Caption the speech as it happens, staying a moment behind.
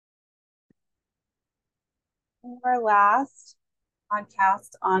Our last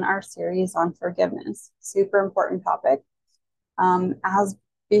podcast on our series on forgiveness. Super important topic. As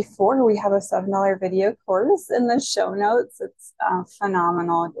before, we have a $7 video course in the show notes. It's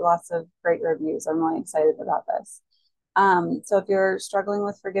phenomenal. Lots of great reviews. I'm really excited about this. So if you're struggling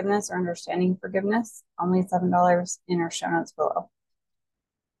with forgiveness or understanding forgiveness, only $7 in our show notes below.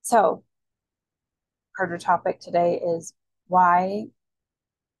 So, part of the topic today is why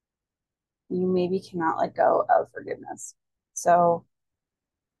you maybe cannot let go of forgiveness. So,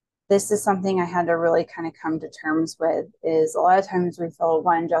 this is something I had to really kind of come to terms with is a lot of times we feel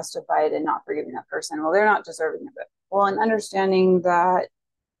one justified in not forgiving that person. Well, they're not deserving of it. Well, and understanding that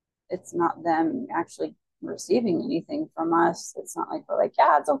it's not them actually receiving anything from us. It's not like we're like,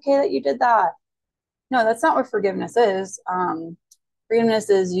 yeah, it's okay that you did that. No, that's not what forgiveness is. Forgiveness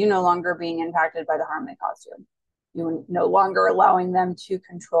is you no longer being impacted by the harm they caused you. You no longer allowing them to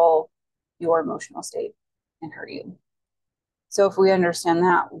control your emotional state and hurt you. So if we understand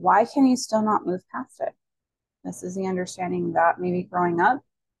that, why can you still not move past it? This is the understanding that maybe growing up,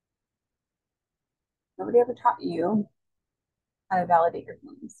 nobody ever taught you how to validate your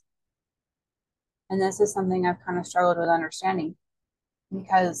feelings. And this is something I've kind of struggled with understanding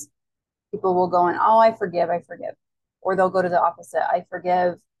because people will go in, oh, I forgive, I forgive. Or they'll go to the opposite, I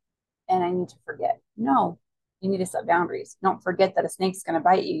forgive and I need to forget. No, you need to set boundaries. Don't forget that a snake's going to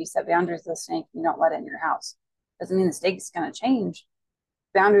bite you. You set boundaries with a snake, you don't let it in your house. Doesn't mean the snake's going to change.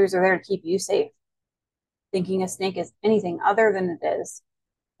 Boundaries are there to keep you safe. Thinking a snake is anything other than it is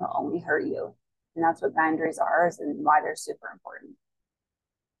will only hurt you. And that's what boundaries are and why they're super important.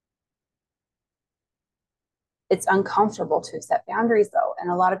 It's uncomfortable to set boundaries though,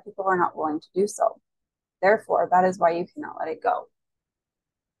 and a lot of people are not willing to do so. Therefore, that is why you cannot let it go.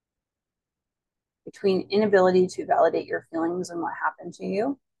 Between inability to validate your feelings and what happened to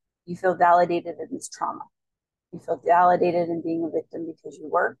you, you feel validated in this trauma. You feel validated in being a victim because you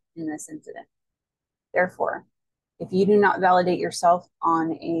were in this incident. Therefore, if you do not validate yourself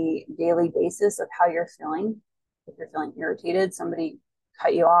on a daily basis of how you're feeling, if you're feeling irritated, somebody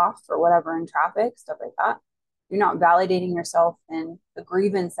cut you off or whatever in traffic, stuff like that, you're not validating yourself in the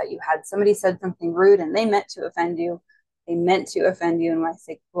grievance that you had. Somebody said something rude and they meant to offend you. They meant to offend you. And when I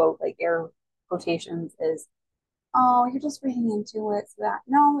say quote, like air quotations, is, oh, you're just reading into it. So that,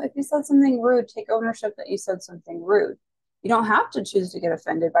 no, if you said something rude, take ownership that you said something rude. You don't have to choose to get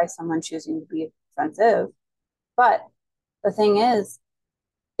offended by someone choosing to be offensive. But the thing is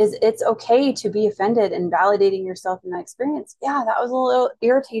it's okay to be offended and validating yourself in that experience. Yeah, that was a little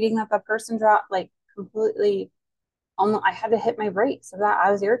irritating that the person dropped like completely almost I had to hit my brakes. So that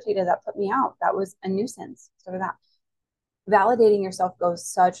I was irritated, that put me out. That was a nuisance. So that validating yourself goes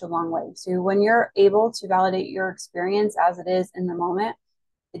such a long way. So when you're able to validate your experience as it is in the moment,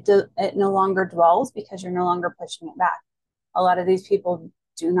 it no longer dwells because you're no longer pushing it back. A lot of these people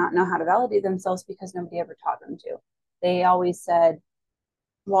do not know how to validate themselves because nobody ever taught them to. They always said,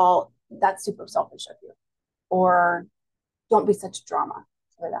 well, that's super selfish of you, or don't be such drama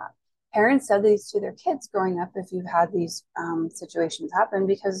for that. Parents said these to their kids growing up if you've had these situations happen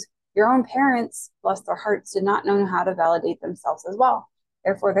because your own parents, bless their hearts, did not know how to validate themselves as well.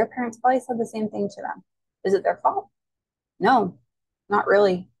 Therefore, their parents probably said the same thing to them. Is it their fault? No, not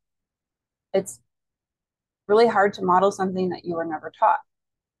really. It's really hard to model something that you were never taught.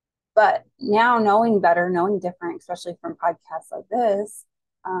 But now knowing better, knowing different, especially from podcasts like this,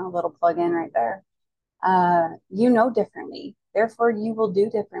 a little plug in right there, you know differently. Therefore, you will do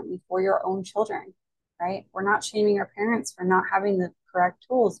differently for your own children, right? We're not shaming our parents for not having the correct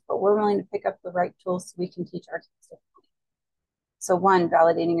tools, but we're willing to pick up the right tools so we can teach our kids differently. So, one,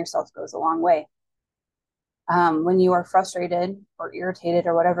 validating yourself goes a long way. When you are frustrated or irritated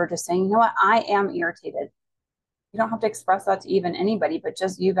or whatever, just saying, you know what, I am irritated. You don't have to express that to even anybody, but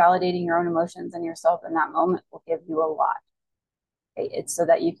just you validating your own emotions and yourself in that moment will give you a lot. Okay? It's so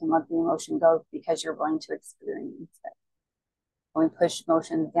that you can let the emotion go because you're willing to experience it. When we push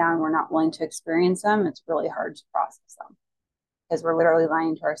emotions down, we're not willing to experience them. It's really hard to process them because we're literally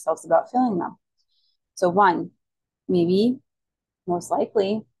lying to ourselves about feeling them. So, one, maybe most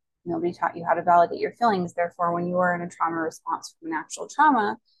likely nobody taught you how to validate your feelings. Therefore, when you are in a trauma response from an actual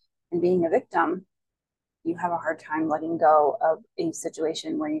trauma and being a victim, you have a hard time letting go of a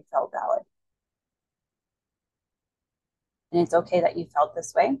situation where you felt valid. And it's okay that you felt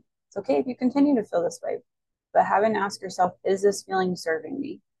this way. It's okay if you continue to feel this way. But having to ask yourself, is this feeling serving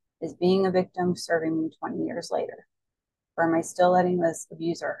me? Is being a victim serving me 20 years later? Or am I still letting this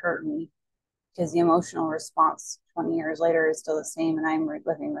abuser hurt me because the emotional response 20 years later is still the same and I'm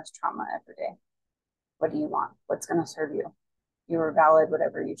reliving this trauma every day? What do you want? What's going to serve you? You are valid,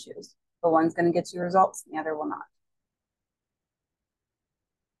 whatever you choose. But one's going to get you results, and the other will not.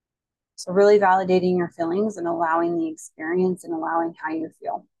 So really validating your feelings and allowing the experience and allowing how you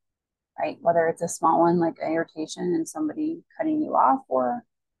feel, right? Whether it's a small one like irritation and somebody cutting you off, or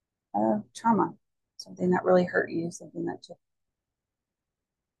trauma, something that really hurt you, something that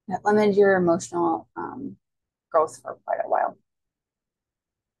limited your emotional growth for quite a while.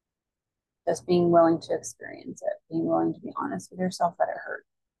 Just being willing to experience it, being willing to be honest with yourself that it hurt.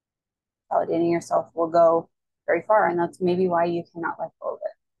 Validating yourself will go very far, and that's maybe why you cannot let go of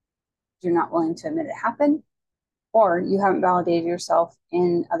it. You're not willing to admit it happened, or you haven't validated yourself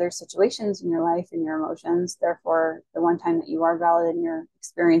in other situations in your life and your emotions. Therefore, the one time that you are valid in your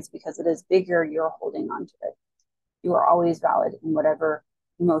experience, because it is bigger, you're holding on to it. You are always valid in whatever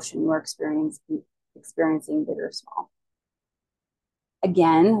emotion you are experiencing, big or small.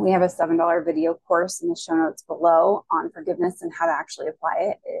 Again, we have a $7 video course in the show notes below on forgiveness and how to actually apply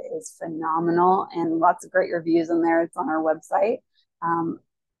it. It is phenomenal and lots of great reviews in there. It's on our website.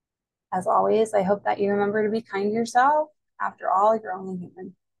 As always, I hope that you remember to be kind to yourself. After all, you're only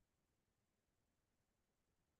human.